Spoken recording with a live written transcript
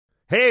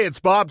Hey, it's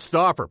Bob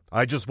Stauffer.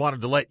 I just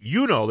wanted to let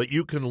you know that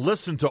you can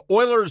listen to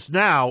Oilers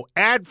Now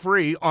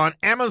ad-free on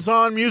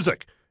Amazon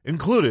Music,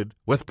 included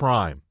with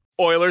Prime.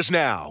 Oilers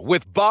Now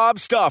with Bob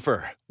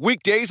Stauffer.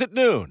 Weekdays at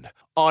noon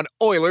on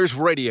Oilers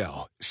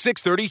Radio,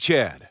 630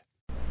 CHED.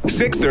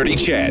 630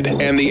 CHED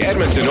and the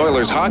Edmonton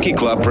Oilers Hockey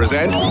Club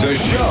present the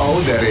show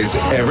that is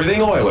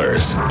everything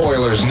Oilers.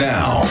 Oilers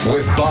Now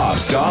with Bob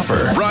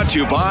Stauffer. Brought to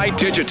you by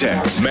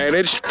Digitex.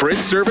 Managed print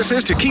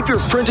services to keep your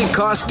printing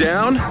costs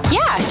down?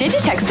 Yeah,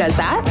 Digitex does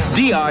that.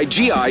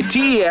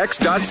 Digitex.ca.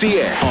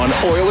 On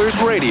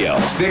Oilers Radio,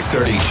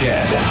 630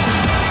 CHED.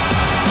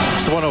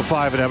 It's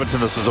 105 in Edmonton.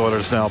 This is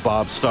Oilers Now.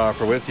 Bob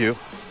Stauffer with you.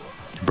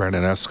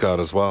 Brendan Escott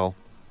as well.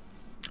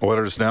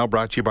 Oilers Now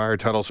brought to you by our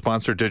title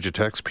sponsor,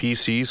 Digitex.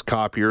 PCs,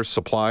 copiers,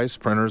 supplies,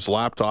 printers,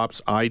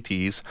 laptops,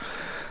 ITs,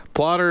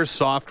 plotters,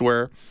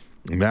 software.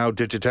 Now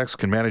Digitex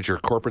can manage your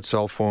corporate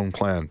cell phone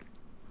plan.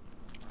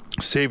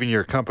 Saving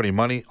your company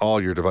money,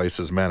 all your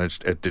devices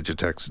managed at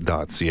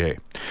digitex.ca.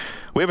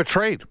 We have a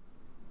trade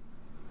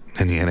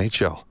in the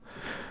NHL.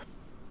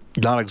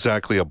 Not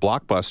exactly a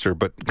blockbuster,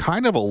 but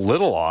kind of a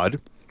little odd.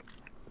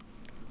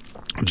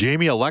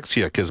 Jamie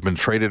Oleksiak has been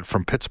traded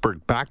from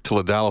Pittsburgh back to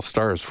the Dallas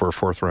Stars for a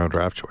fourth-round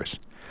draft choice.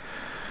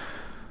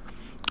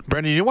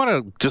 Brendan, you want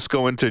to just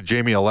go into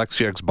Jamie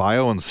Oleksiak's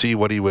bio and see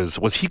what he was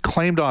he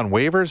claimed on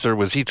waivers or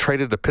was he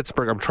traded to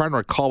Pittsburgh? I'm trying to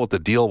recall what the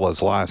deal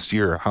was last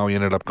year, how he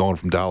ended up going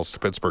from Dallas to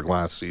Pittsburgh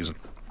last season.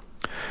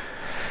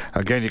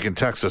 Again, you can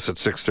text us at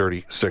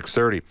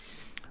 630-630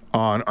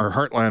 on our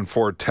Heartland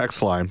Ford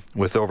text line.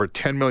 With over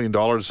 $10 million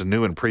in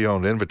new and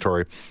pre-owned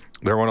inventory,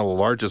 they're one of the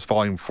largest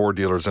volume Ford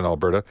dealers in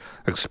Alberta.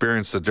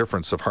 Experience the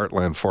difference of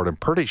Heartland Ford. I'm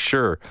pretty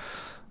sure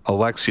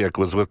Oleksiak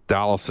was with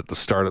Dallas at the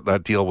start of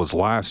that deal was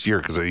last year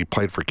because he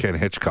played for Ken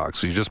Hitchcock.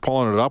 So you're just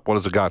pulling it up. What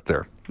has it got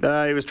there?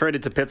 He was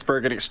traded to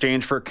Pittsburgh in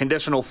exchange for a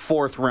conditional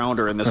fourth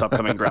rounder in this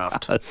upcoming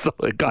draft. So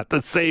they got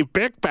the same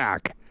pick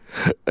back.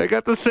 They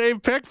got the same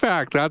pick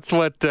back. That's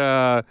what.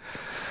 Well,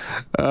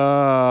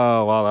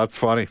 that's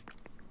funny.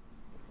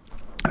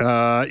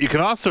 You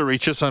can also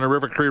reach us on a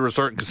River Cree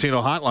Resort and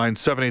Casino hotline,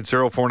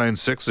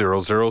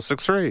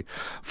 780-496-0063.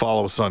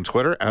 Follow us on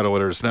Twitter, at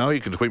Oilers Now.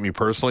 You can tweet me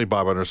personally,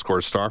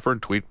 Bob_Stauffer, and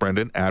tweet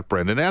Brendan, at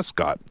Brendan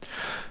Escott.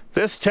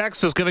 This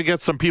text is going to get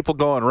some people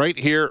going right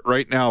here,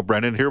 right now,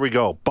 Brendan. Here we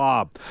go.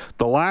 Bob,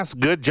 the last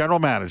good general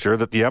manager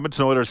that the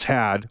Edmonton Oilers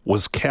had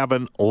was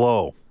Kevin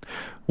Lowe.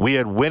 He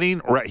had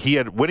winning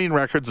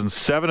records in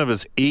 7 of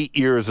his 8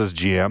 years as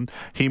GM.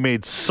 He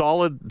made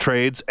solid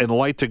trades and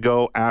liked to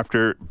go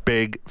after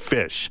big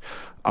fish,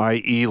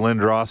 i.e.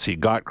 Lindros. He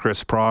got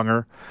Chris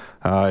Pronger.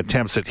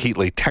 Attempts at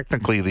Heatley.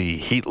 Technically, the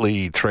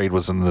Heatley trade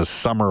was in the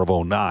summer of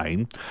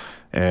 2009,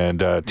 and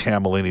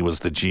Tambolini was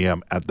the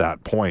GM at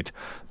that point.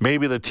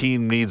 Maybe the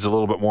team needs a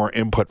little bit more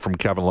input from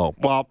Kevin Lowe.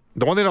 Well,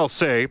 the one thing I'll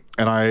say,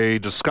 and I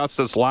discussed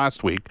this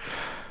last week,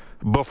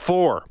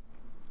 before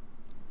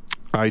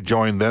I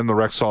joined then the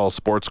Rexall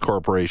Sports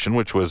Corporation,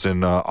 which was in,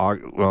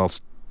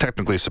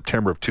 technically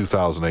September of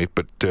 2008,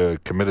 but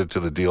committed to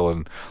the deal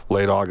in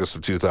late August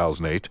of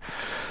 2008.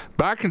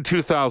 Back in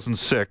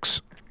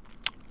 2006,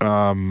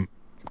 kind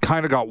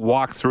of got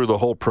walked through the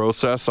whole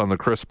process on the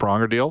Chris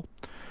Pronger deal.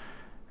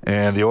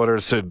 And the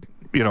Oilers said,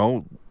 you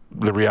know,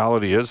 the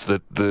reality is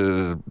that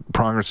the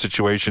Pronger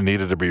situation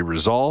needed to be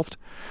resolved.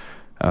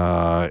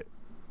 Long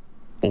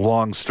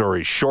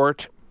story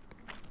short,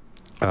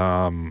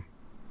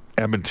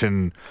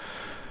 Edmonton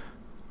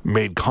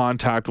made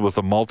contact with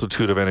a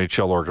multitude of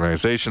NHL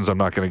organizations. I'm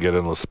not going to get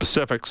into the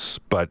specifics,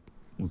 but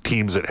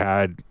teams that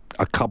had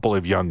a couple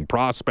of young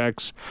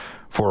prospects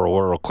for a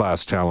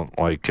world-class talent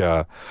like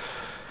Chris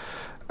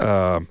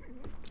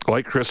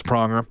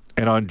Pronger.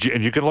 And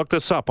you can look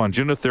this up. On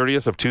June the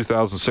 30th of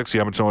 2006, the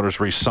Edmonton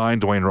Oilers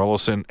re-signed Dwayne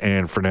Rollison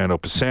and Fernando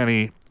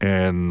Pisani.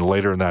 And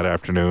later in that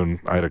afternoon,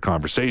 I had a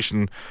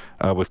conversation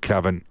with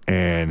Kevin,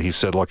 and he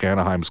said, look,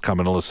 Anaheim's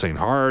coming to St.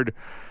 Hard,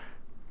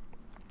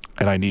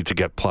 and I need to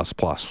get plus.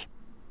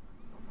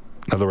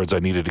 In other words, I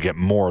needed to get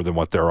more than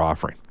what they're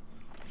offering.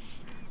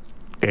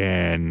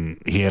 And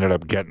he ended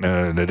up getting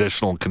an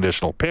additional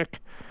conditional pick,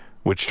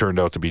 which turned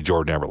out to be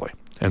Jordan Eberle.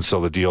 And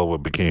so the deal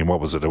became, what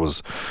was it? It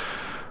was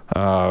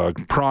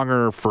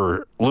Pronger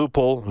for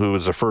Lupul, who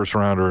was a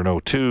first-rounder in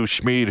 2002,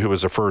 Schmid, who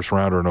was a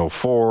first-rounder in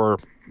 2004,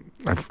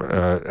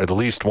 at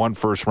least one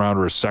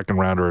first-rounder, a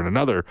second-rounder, and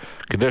another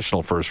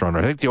conditional first-rounder.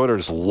 I think the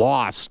Oilers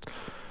lost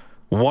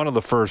one of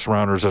the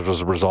first-rounders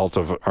as a result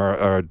of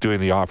doing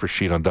the offer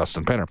sheet on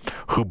Dustin Penner,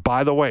 who,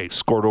 by the way,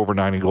 scored over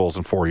 90 goals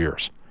in 4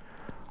 years.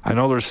 I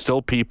know there's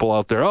still people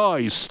out there,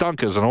 he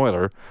stunk as an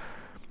Oiler.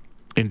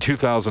 In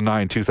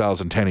 2009,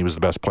 2010, he was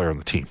the best player on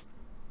the team.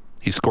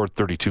 He scored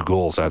 32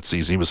 goals that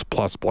season. He was a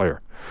plus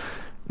player.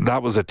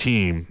 That was a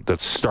team that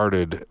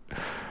started,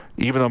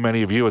 even though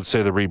many of you would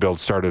say the rebuild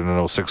started in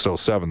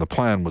 06-07, the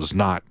plan was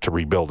not to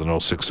rebuild in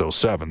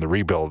 06-07. The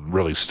rebuild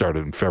really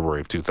started in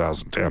February of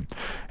 2010.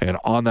 And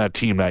on that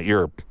team that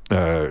year,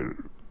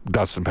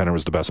 Dustin Penner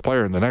was the best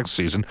player. In the next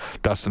season,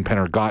 Dustin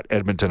Penner got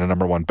Edmonton a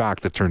number one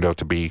back that turned out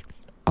to be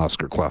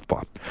Oscar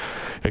Clefbaum.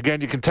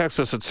 Again, you can text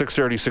us at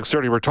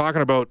 630. We're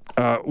talking about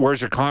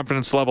where's your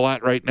confidence level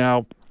at right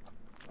now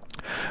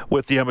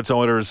with the Edmonton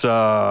Oilers.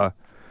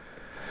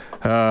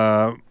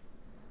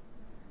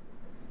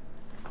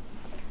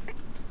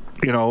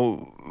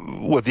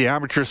 With the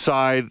amateur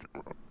side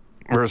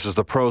versus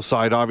the pro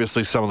side,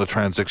 obviously some of the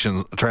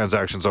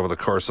transactions over the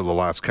course of the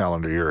last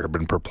calendar year have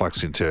been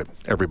perplexing to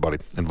everybody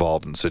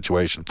involved in the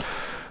situation.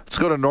 Let's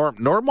go to Norm.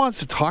 Norm wants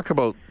to talk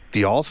about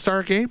the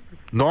All-Star game.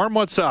 Norm,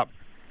 what's up?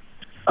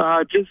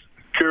 Just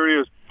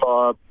curious,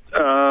 Bob.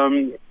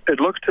 It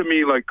looks to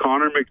me like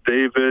Connor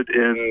McDavid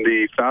in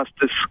the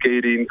fastest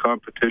skating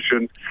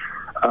competition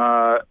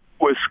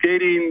was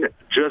skating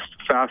just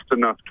fast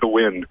enough to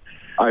win.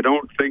 I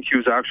don't think he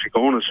was actually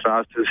going as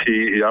fast as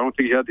I don't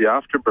think he had the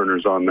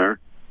afterburners on there.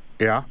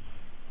 Yeah.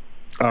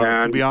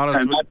 To be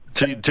honest,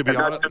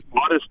 that's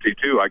modesty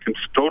too. I can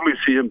totally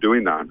see him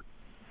doing that.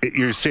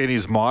 You're saying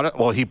he's modest?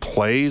 Well, he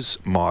plays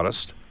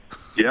modest.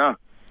 Yeah.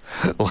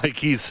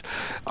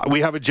 We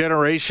have a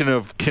generation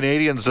of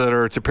Canadians that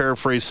are, to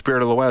paraphrase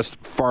Spirit of the West,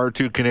 far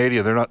too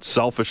Canadian. They're not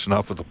selfish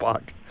enough with the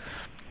puck.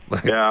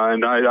 Yeah,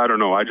 and I don't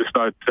know. I just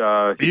thought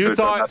you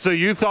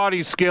thought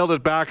he scaled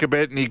it back a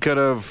bit, and he could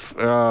have.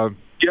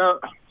 Yeah,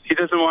 he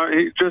doesn't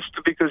want just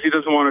because he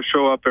doesn't want to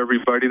show up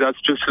everybody. That's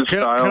just his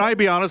style. Can I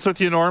be honest with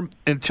you, Norm?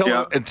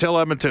 Until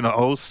Edmonton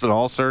hosts an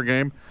All-Star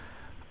game,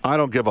 I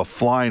don't give a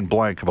flying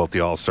blank about the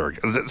All-Star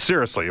game.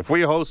 Seriously, if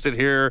we host it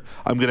here,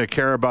 I'm going to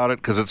care about it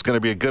because it's going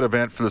to be a good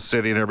event for the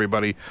city and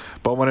everybody.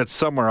 But when it's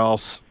somewhere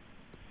else,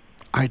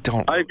 I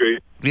don't. I agree.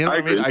 You know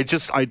what I mean?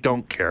 I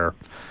don't care.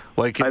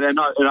 And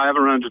I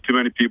haven't run into too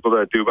many people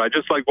that do, but I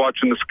just like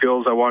watching the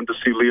skills. I wanted to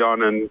see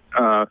Leon and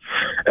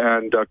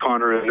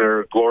Connor in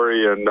their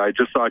glory, and I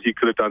just thought he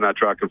could have done that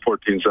track in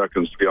 14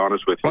 seconds, to be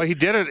honest with you. Well, he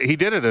did it. He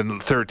did it in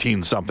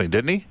 13 something,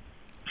 didn't he?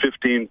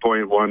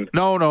 15.1.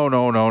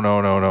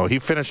 No. He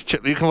finished.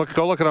 You can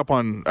go look it up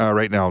on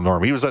right now,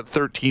 Norm. He was at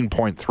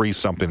 13.3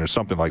 something or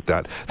something like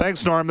that.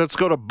 Thanks, Norm. Let's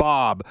go to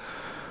Bob,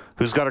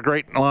 who's got a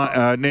great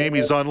name.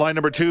 He's on line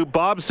number 2.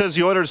 Bob says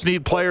the Oilers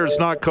need players,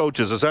 not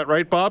coaches. Is that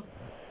right, Bob?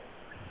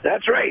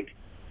 That's right.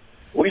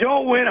 We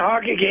don't win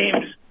hockey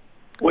games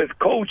with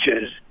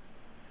coaches.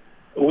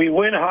 We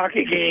win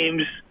hockey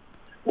games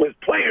with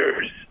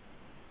players.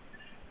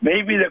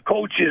 Maybe the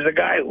coach is the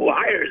guy who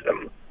hires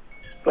them.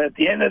 But at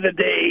the end of the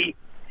day,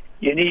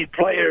 you need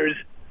players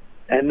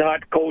and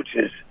not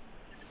coaches.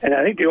 And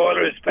I think the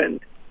Oilers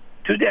spend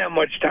too damn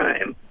much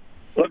time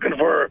looking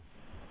for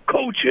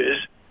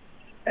coaches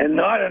and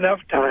not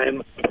enough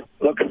time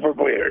looking for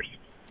players.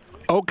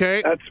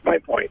 Okay. That's my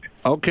point.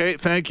 Okay,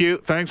 thank you.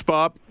 Thanks,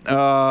 Bob.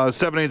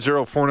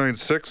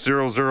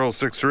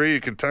 780-496-0063.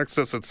 You can text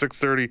us at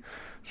 630. Bob,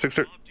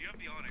 do you have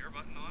the on-air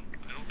button on?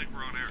 I don't think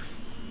we're on air.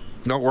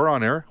 No, we're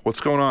on air.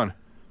 What's going on?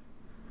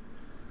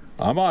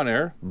 I'm on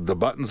air. The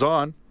button's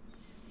on.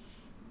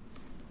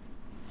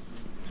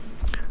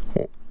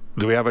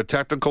 Do we have a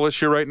technical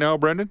issue right now,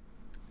 Brendan?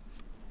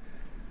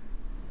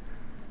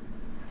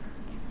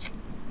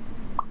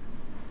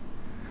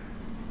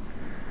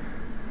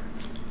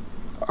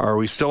 Are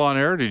we still on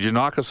air? Did you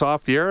knock us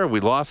off the air?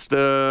 We lost.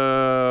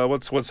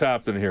 What's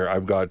happening here?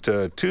 I've got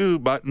 2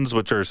 buttons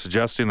which are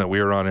suggesting that we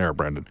are on air,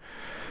 Brendan.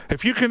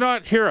 If you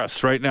cannot hear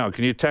us right now,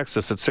 can you text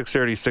us at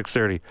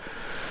 630?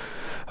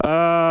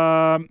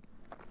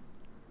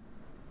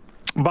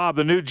 Bob,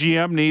 the new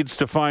GM needs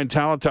to find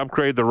talent to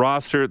upgrade the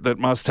roster that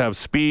must have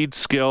speed,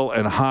 skill,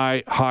 and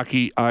high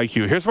hockey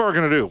IQ. Here's what we're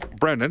going to do,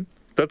 Brendan.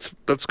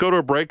 Let's go to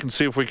a break and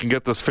see if we can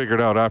get this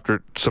figured out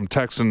after some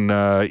texts and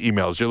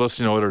emails. You're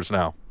listening to Oilers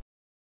Now.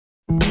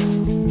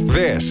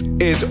 This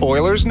is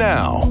Oilers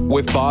Now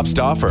with Bob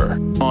Stauffer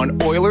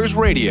on Oilers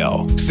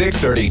Radio,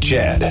 630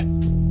 CHED.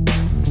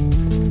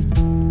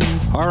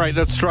 All right,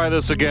 let's try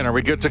this again. Are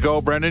we good to go,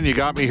 Brendan? You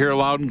got me here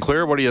loud and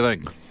clear. What do you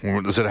think?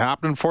 Is it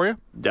happening for you?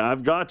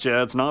 I've got you.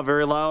 It's not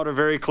very loud or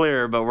very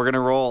clear, but we're going to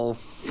roll.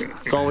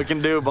 That's all we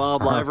can do,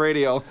 Bob. Live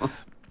radio.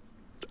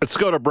 Let's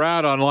go to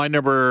Brad on line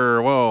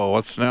number...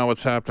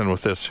 what's happening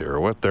with this here?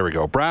 There we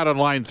go. Brad on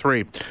line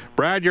 3.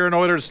 Brad, you're in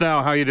Oilers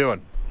Now. How you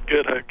doing?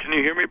 Good. Can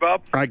you hear me,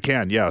 Bob? I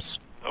can, yes.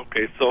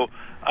 Okay, so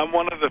I'm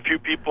one of the few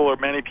people or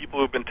many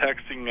people who've been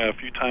texting a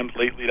few times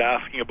lately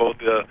asking about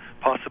the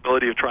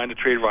possibility of trying to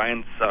trade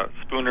Ryan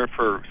Spooner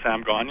for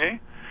Sam Gagner.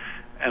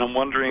 And I'm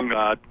wondering,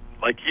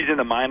 he's in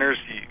the minors,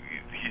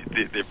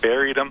 they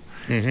buried him.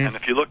 Mm-hmm. And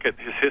if you look at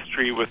his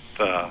history with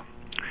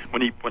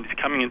when he's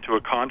coming into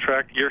a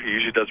contract year, he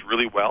usually does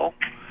really well.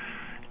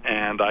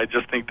 And I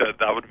just think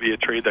that would be a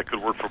trade that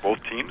could work for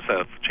both teams,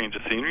 change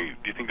of scenery.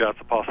 Do you think that's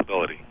a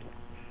possibility?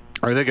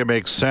 I think it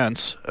makes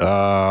sense,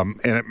 and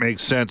it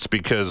makes sense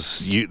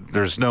because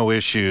there's no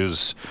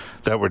issues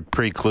that would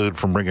preclude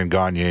from bringing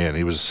Gagner in.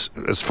 He was,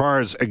 as far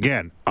as,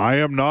 again, I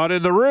am not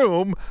in the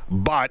room,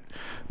 but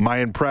my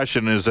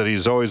impression is that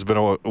he's always been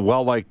a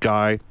well-liked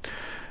guy.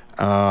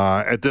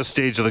 At this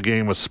stage of the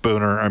game with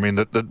Spooner, I mean,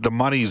 the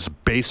money's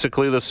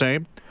basically the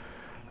same.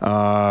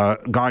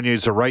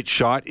 Gagner's a right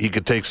shot. He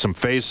could take some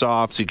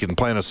face-offs. He can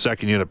play in a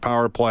second-unit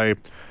power play.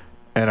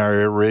 And I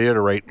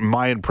reiterate,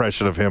 my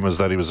impression of him is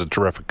that he was a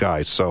terrific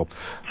guy. So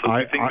do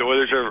you think the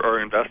Oilers are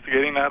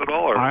investigating that at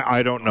all? Or?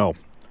 I don't know.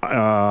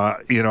 I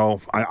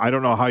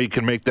don't know how you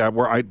can make that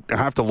work. I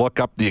have to look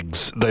up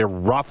the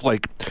rough,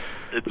 like...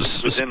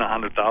 It's within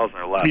 100,000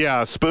 or less.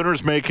 Yeah,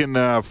 Spooner's making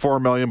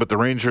 $4 million, but the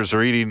Rangers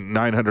are eating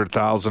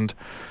 900,000.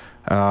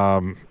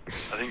 I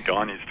think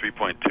Gagne's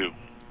 3.2.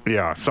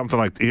 Yeah, something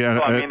like that. Yeah,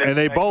 well, and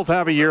they both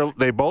have a year.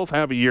 They both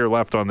have a year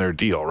left on their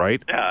deal,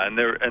 right? Yeah, and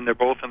they're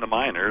both in the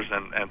minors,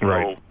 and so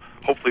right.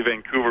 Hopefully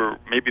Vancouver,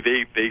 maybe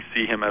they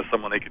see him as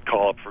someone they could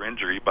call up for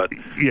injury. But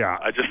yeah,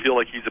 I just feel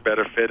like he's a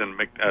better fit. And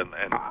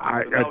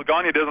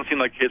Gagne doesn't seem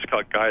like a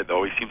Hitchcock guy,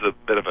 though. He seems a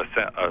bit of a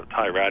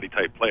Ty Ratty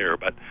type player,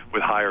 but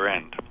with higher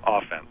end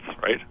offense,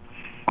 right?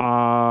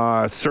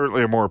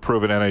 Certainly a more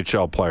proven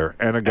NHL player,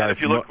 and a guy. And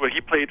if you look what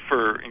he played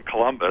for in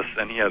Columbus,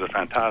 and he had a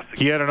fantastic.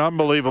 He had an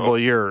unbelievable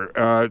year,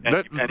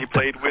 and he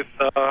played with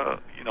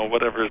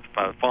whatever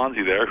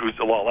Fonzie there, who's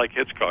a lot like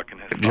Hitchcock in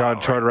his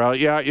John Tortorella.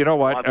 Yeah, you know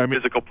what? I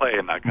mean, physical play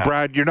in that guy.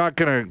 Brad, you're not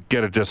going to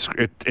get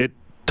a It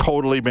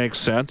totally makes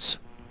sense,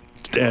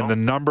 and the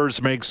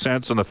numbers make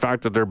sense, and the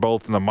fact that they're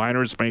both in the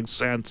minors makes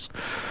sense.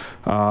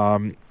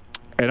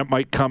 And it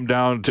might come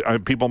down to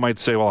people might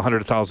say, well,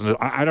 100,000.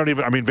 I don't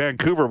even. I mean,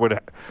 Vancouver would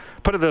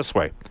put it this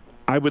way.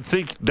 I would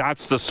think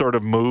that's the sort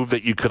of move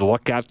that you could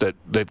look at that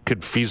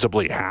could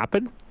feasibly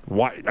happen.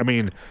 Why? I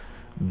mean,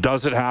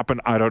 does it happen?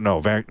 I don't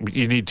know.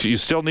 You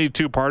still need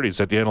two parties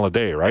at the end of the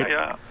day, right?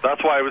 Yeah.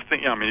 That's why I was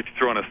thinking. I mean, if you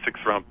throw in a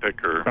 6th-round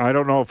pick or I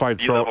don't know if I'd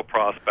throw level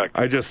prospect.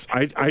 I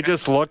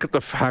just look at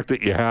the fact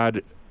that you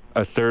had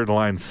a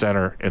third-line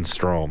center in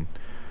Strome,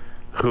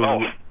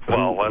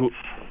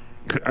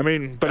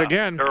 but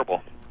again,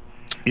 terrible.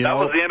 That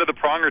was the end of the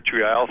Pronger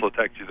tree. I also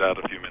texted you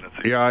that a few minutes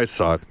ago. Yeah, I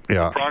saw it.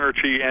 Yeah, Pronger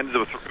tree ends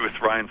with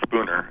Ryan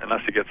Spooner,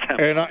 unless he gets him.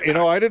 And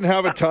I didn't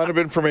have a ton of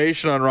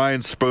information on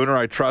Ryan Spooner.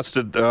 I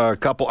trusted a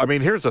couple. I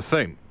mean, here's the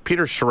thing: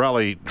 Peter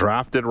Chiarelli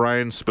drafted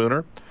Ryan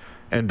Spooner,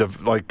 and Keith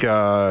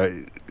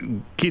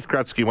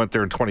Gretzky went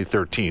there in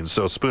 2013.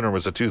 So Spooner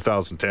was a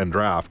 2010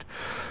 draft,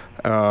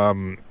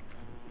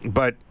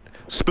 but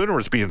Spooner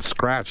was being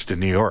scratched in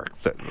New York.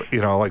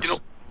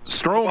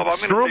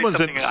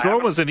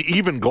 Strome was an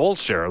even goal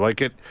share,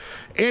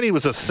 and he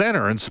was a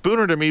center. And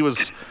Spooner to me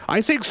was,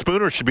 I think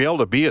Spooner should be able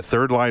to be a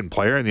third line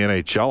player in the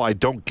NHL. I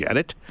don't get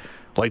it.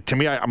 To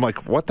me, I'm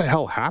like, what the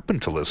hell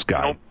happened to this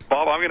guy?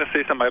 Bob, I'm going to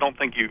say something I don't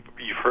think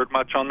you've heard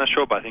much on this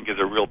show, but I think is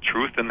a real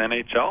truth in the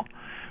NHL.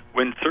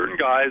 When certain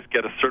guys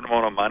get a certain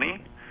amount of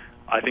money,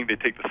 I think they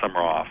take the summer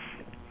off.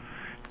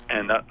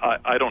 And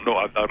I don't know.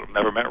 I've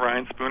never met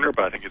Ryan Spooner,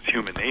 but I think it's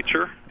human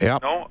nature. Yeah.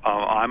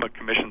 I'm a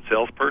commissioned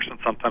salesperson.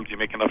 Sometimes you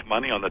make enough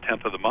money on the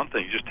 10th of the month,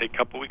 and you just take a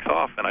couple weeks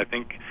off. And I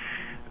think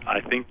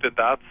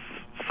that's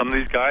some of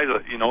these guys.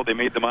 They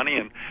made the money,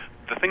 and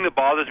the thing that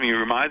bothers me,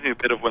 reminds me a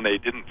bit of when they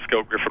didn't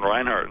scout Griffin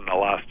Reinhart in the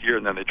last year,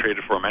 and then they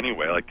traded for him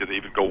anyway. Did they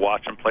even go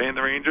watch him play in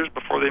the Rangers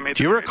before they made?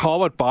 Do you recall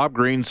what Bob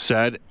Green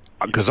said?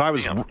 Because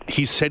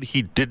he said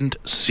he didn't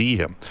see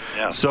him.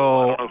 Yeah,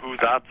 so I don't know who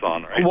that's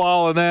on, right?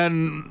 Well, and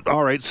then,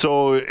 all right,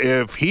 so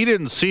if he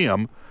didn't see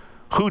him,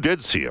 who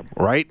did see him,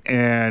 right?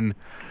 And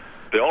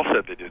they all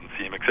said they didn't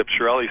see him, except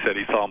Chiarelli said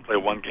he saw him play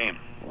one game.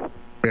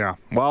 Yeah,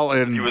 well,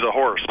 and he was a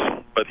horse,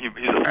 but he's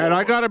a horse. And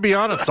I got to be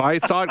honest, I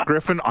thought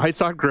Griffin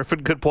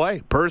could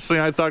play.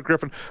 Personally, I thought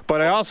Griffin, but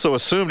I also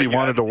assumed he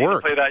wanted to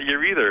work. Play that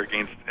year either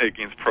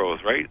against pros,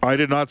 right? I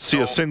did not see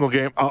a single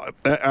game.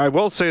 I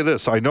will say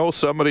this: I know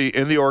somebody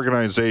in the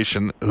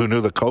organization who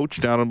knew the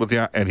coach down with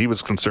the, and he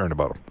was concerned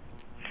about him.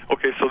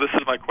 Okay, so this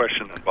is my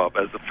question then, Bob.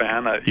 As a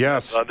fan,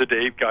 yes. The other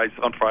day, guys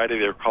on Friday,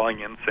 they were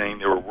calling in saying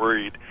they were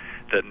worried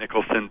that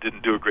Nicholson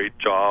didn't do a great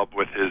job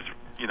with his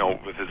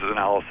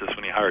analysis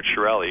when he hired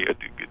Chiarelli,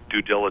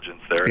 due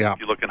diligence there. Yeah. If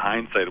you look in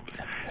hindsight,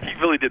 he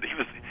really did.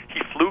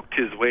 He fluked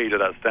his way to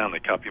that Stanley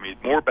Cup. He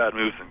made more bad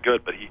moves than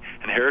good, but he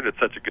inherited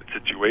such a good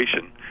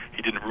situation.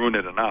 He didn't ruin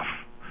it enough.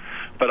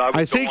 But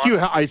I think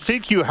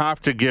you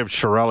have to give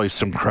Chiarelli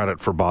some credit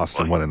for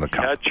Boston winning the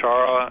Cup. He had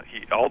Chara.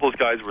 All those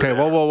guys were there.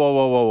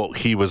 Whoa.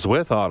 He was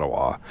with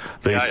Ottawa.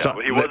 But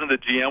he wasn't the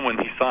GM when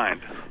he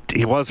signed.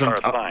 He wasn't.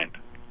 Chara signed.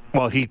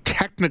 Well, he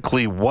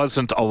technically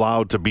wasn't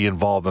allowed to be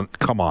involved in.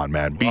 Come on,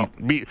 man.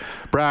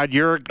 Brad,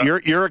 you're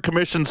a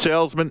commissioned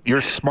salesman.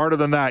 You're smarter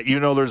than that. You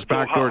know there's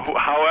backdoor.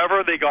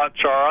 However they got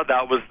Chara,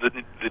 that was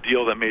the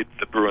deal that made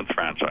the Bruins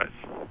franchise.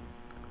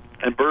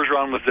 And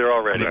Bergeron was there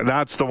already.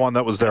 That's the one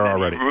that was there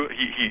already.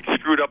 He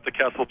screwed up the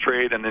Kessel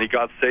trade, and then he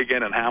got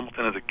Seguin and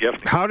Hamilton as a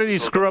gift. How did he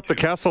screw up the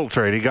Kessel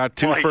trade? He got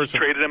two first. He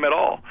traded him at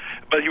all.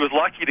 But he was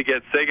lucky to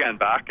get Seguin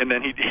back, and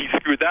then he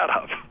screwed that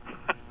up.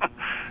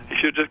 He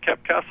should have just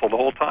kept Kessel the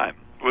whole time.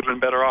 It would have been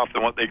better off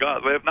than what they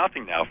got. They have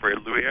nothing now for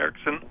Louis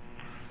Eriksson.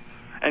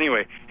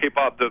 Anyway, hey,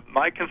 Bob,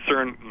 my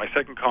concern, my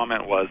second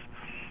comment was,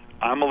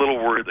 I'm a little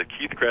worried that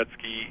Keith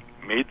Gretzky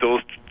made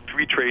those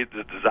three trades,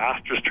 the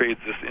disastrous trades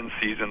this in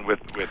season with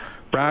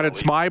Brad,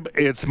 it's my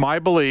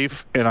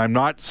belief, and I'm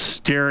not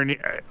steering.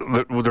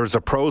 There's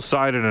a pro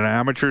side and an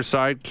amateur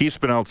side. Keith's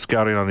been out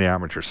scouting on the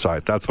amateur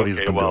side. That's what he's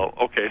been doing.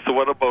 Okay. So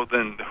what about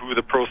then who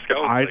the pro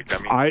scouts?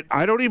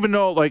 I don't even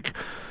know. Like,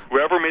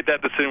 whoever made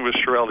that decision was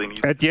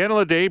Chiarelli. At the end of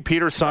the day,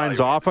 Peter signs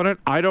off on it.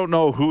 I don't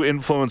know who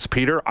influenced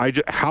Peter.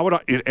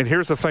 And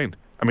here's the thing.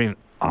 I mean,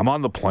 I'm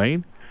on the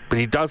plane, but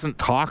he doesn't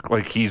talk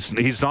like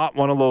he's not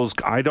one of those.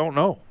 I don't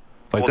know.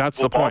 Like, that's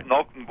the point.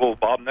 Will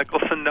Bob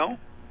Nicholson know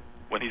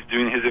when he's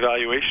doing his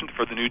evaluation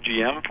for the new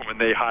GM? When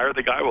they hire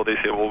the guy, will they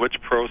say, well, which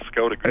pro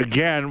scout agrees?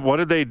 Again, what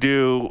did they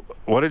do?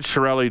 What did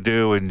Chiarelli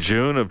do in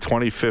June of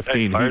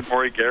 2015? He fired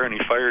Maury Guerra and he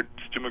fired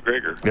Stu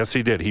McGregor. Yes,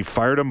 he did. He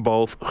fired them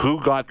both.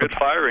 Who got good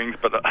firings,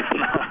 but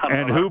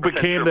and who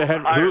became the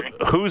head?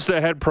 Who's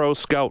the head pro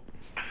scout?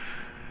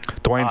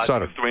 Dwayne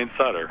Sutter. Dwayne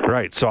Sutter.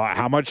 Right. So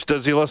how much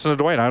does he listen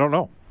to Dwayne? I don't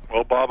know.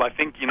 Well, Bob, I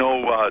think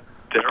Daryl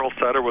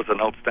Sutter was an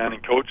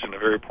outstanding coach and a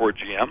very poor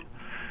GM.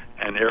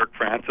 And Eric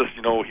Francis,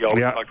 he always talked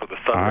about the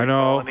Sutter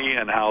colony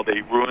and how they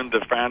ruined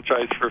the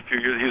franchise for a few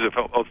years. He was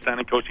an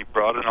outstanding coach. He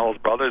brought in all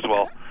his brothers.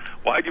 Well,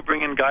 why do you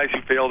bring in guys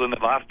who failed in the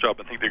last job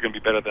and think they're going to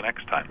be better the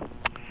next time?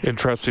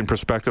 Interesting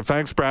perspective.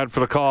 Thanks, Brad, for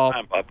the call.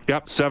 Bob.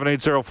 Yep,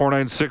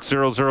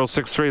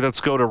 780-496-0063.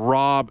 Let's go to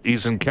Rob.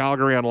 He's in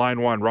Calgary on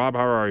line 1. Rob,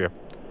 how are you?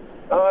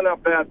 Oh,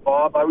 not bad,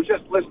 Bob. I was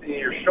just listening to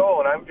your show,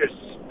 and I'm just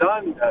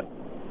stunned that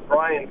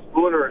Brian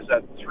Spooner is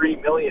at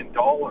 $3 million.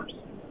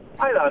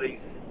 I thought he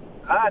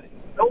had it.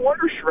 No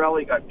wonder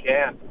Chiarelli got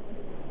canned.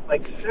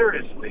 Like,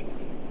 seriously.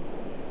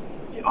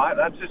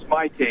 That's just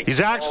my take. He's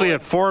actually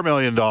at $4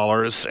 million,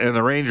 and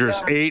the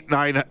Rangers ate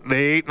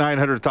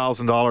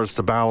 $900,000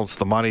 to balance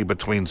the money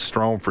between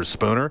Strome for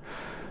Spooner.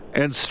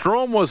 And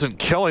Strome wasn't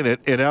killing it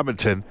in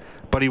Edmonton,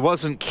 but he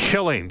wasn't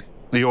killing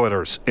the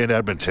Oilers in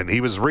Edmonton. He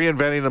was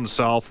reinventing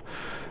himself.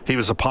 He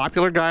was a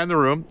popular guy in the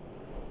room.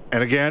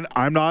 And again,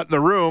 I'm not in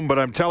the room, but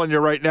I'm telling you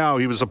right now,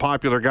 he was a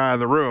popular guy in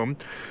the room.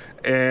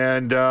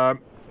 And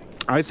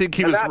I think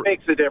he was. That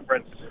makes a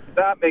difference.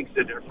 That makes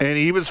a difference. And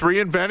he was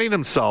reinventing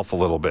himself a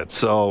little bit.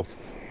 So.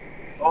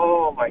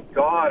 Oh my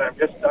God!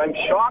 I'm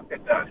shocked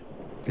at that.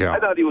 Yeah. I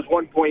thought he was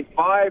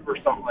 1.5 or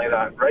something like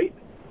that, right?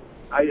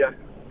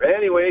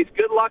 Anyways,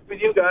 good luck with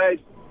you guys.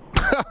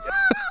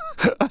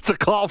 That's a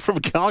call from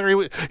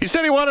Calgary. He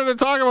said he wanted to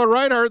talk about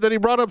Reinhart, then he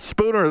brought up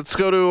Spooner. Let's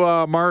go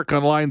to Mark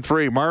on line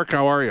 3. Mark,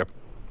 how are you?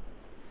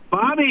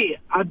 Bobby,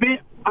 I've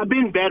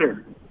been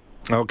better.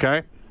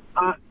 Okay.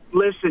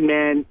 Listen,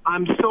 man,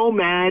 I'm so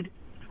mad.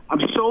 I'm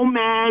so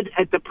mad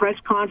at the press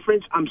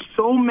conference. I'm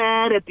so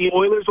mad at the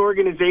Oilers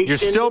organization. You're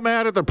still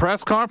mad at the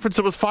press conference?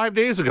 It was 5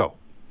 days ago.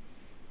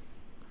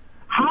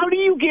 How do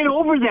you get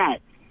over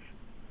that?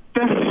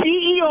 The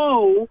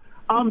CEO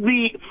of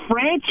the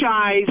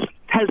franchise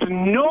has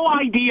no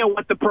idea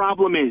what the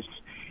problem is.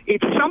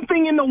 It's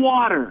something in the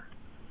water.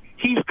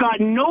 He's got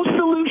no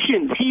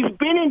solutions. He's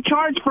been in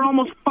charge for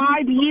almost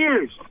 5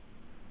 years.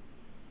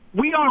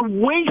 We are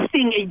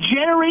wasting a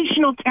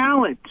generational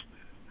talent.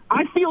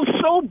 I feel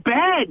so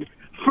bad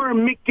for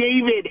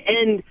McDavid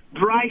and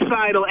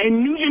Draisaitl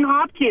and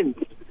Nugent-Hopkins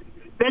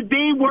that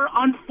they were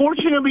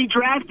unfortunately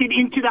drafted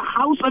into the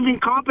house of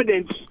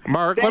incompetence.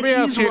 Mark, let me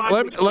ask you.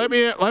 Let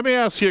me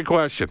ask you a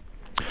question.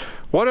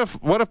 What if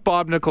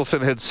Bob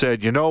Nicholson had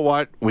said, you know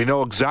what, we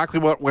know exactly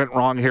what went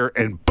wrong here,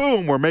 and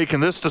boom, we're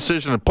making this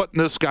decision and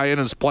putting this guy in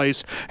his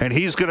place, and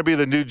he's going to be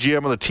the new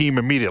GM of the team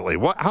immediately?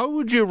 How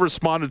would you have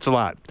responded to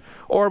that?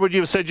 Or would you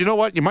have said, you know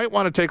what, you might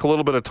want to take a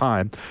little bit of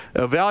time,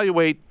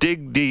 evaluate,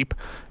 dig deep,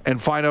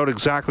 and find out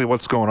exactly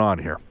what's going on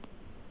here?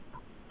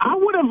 I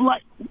would have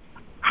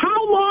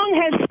how long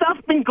has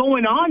stuff been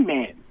going on,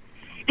 man?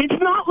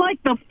 It's not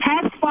like the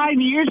past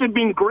 5 years have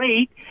been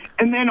great,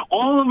 and then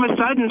all of a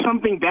sudden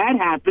something bad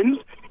happens.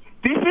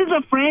 This is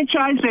a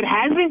franchise that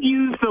hasn't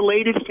used the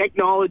latest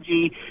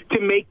technology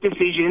to make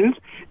decisions.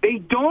 They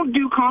don't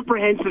do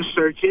comprehensive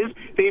searches.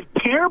 They have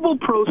terrible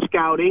pro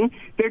scouting.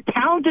 Their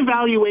talent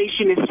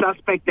evaluation is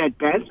suspect at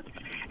best.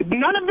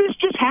 None of this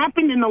just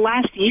happened in the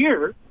last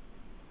year.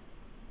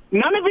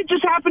 None of it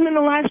just happened in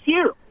the last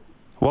year.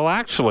 Well,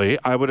 actually,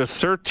 I would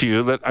assert to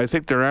you that I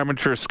think their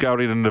amateur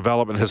scouting and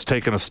development has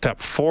taken a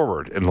step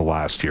forward in the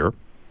last year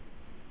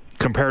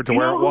compared to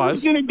where it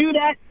was. Who was going to do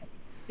that?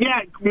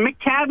 Yeah,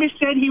 McTavish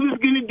said he was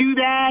going to do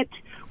that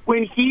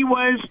when he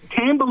was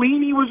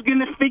Tambellini was going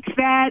to fix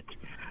that.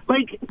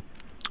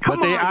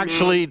 But they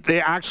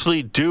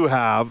actually do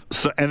have,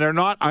 and they're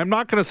not. I'm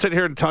not going to sit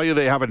here and tell you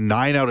they have a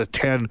 9 out of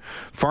 10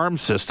 farm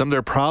system.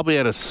 They're probably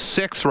at a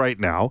 6 right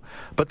now,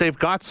 but they've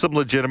got some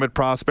legitimate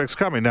prospects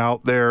coming.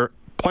 Now, their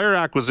player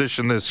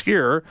acquisition this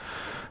year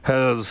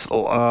has,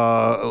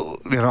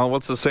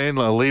 what's the saying?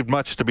 Leave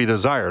much to be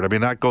desired. I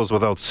mean, that goes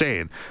without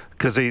saying,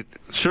 because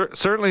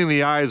certainly in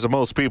the eyes of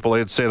most people,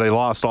 they'd say they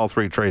lost all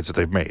 3 trades that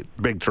they've made,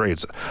 big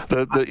trades.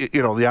 The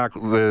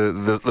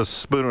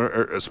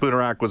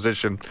Spooner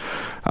acquisition.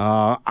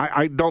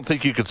 I don't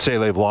think you could say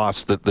they've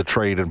lost the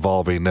trade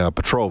involving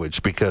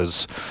Petrovic,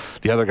 because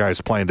the other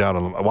guy's playing down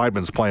on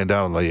Weidman's playing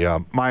down on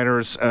the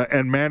minors,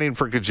 and Manning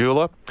for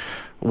Caggiula.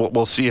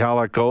 We'll see how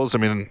that goes. I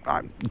mean,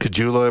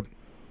 Caggiula,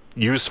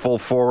 useful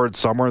forward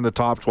somewhere in the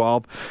top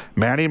 12.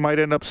 Manning might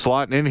end up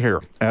slotting in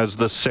here as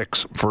the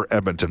 6 for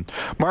Edmonton.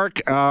 Mark,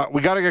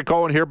 we got to get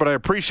going here, but I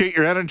appreciate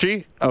your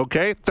energy.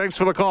 Okay, thanks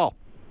for the call.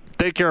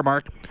 Take care,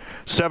 Mark.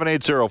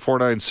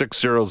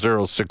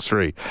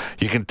 780-496-0063.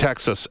 You can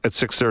text us at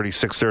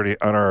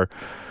 630 on our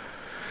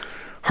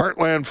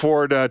Heartland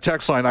Ford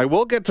text line. I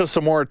will get to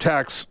some more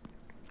texts.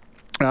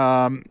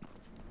 I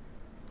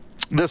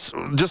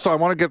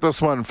want to get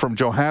this one from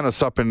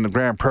Johannes up in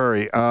Grand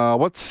Prairie.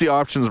 What's the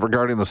options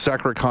regarding the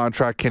Sekera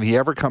contract? Can he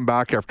ever come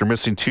back after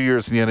missing 2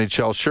 years in the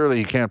NHL? Surely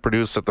he can't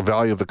produce at the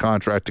value of the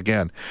contract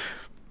again.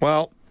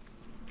 Well,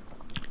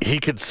 he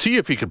could see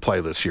if he could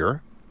play this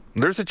year.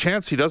 There's a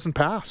chance he doesn't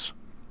pass,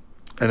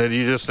 and then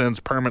he just ends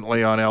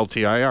permanently on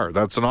LTIR.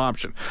 That's an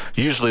option.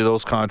 Usually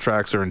those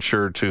contracts are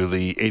insured to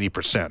the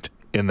 80%.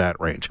 In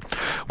that range.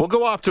 We'll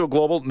go off to a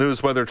global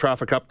news weather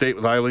traffic update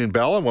with Eileen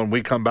Bell, and when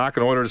we come back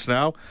in Oilers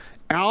Now,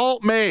 Al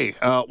May,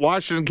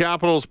 Washington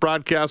Capitals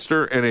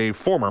broadcaster and a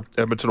former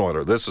Edmonton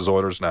Oiler. This is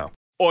Oilers Now.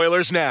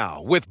 Oilers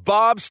Now with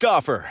Bob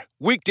Stauffer.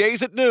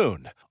 Weekdays at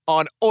noon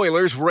on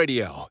Oilers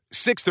Radio,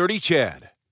 630 CHED.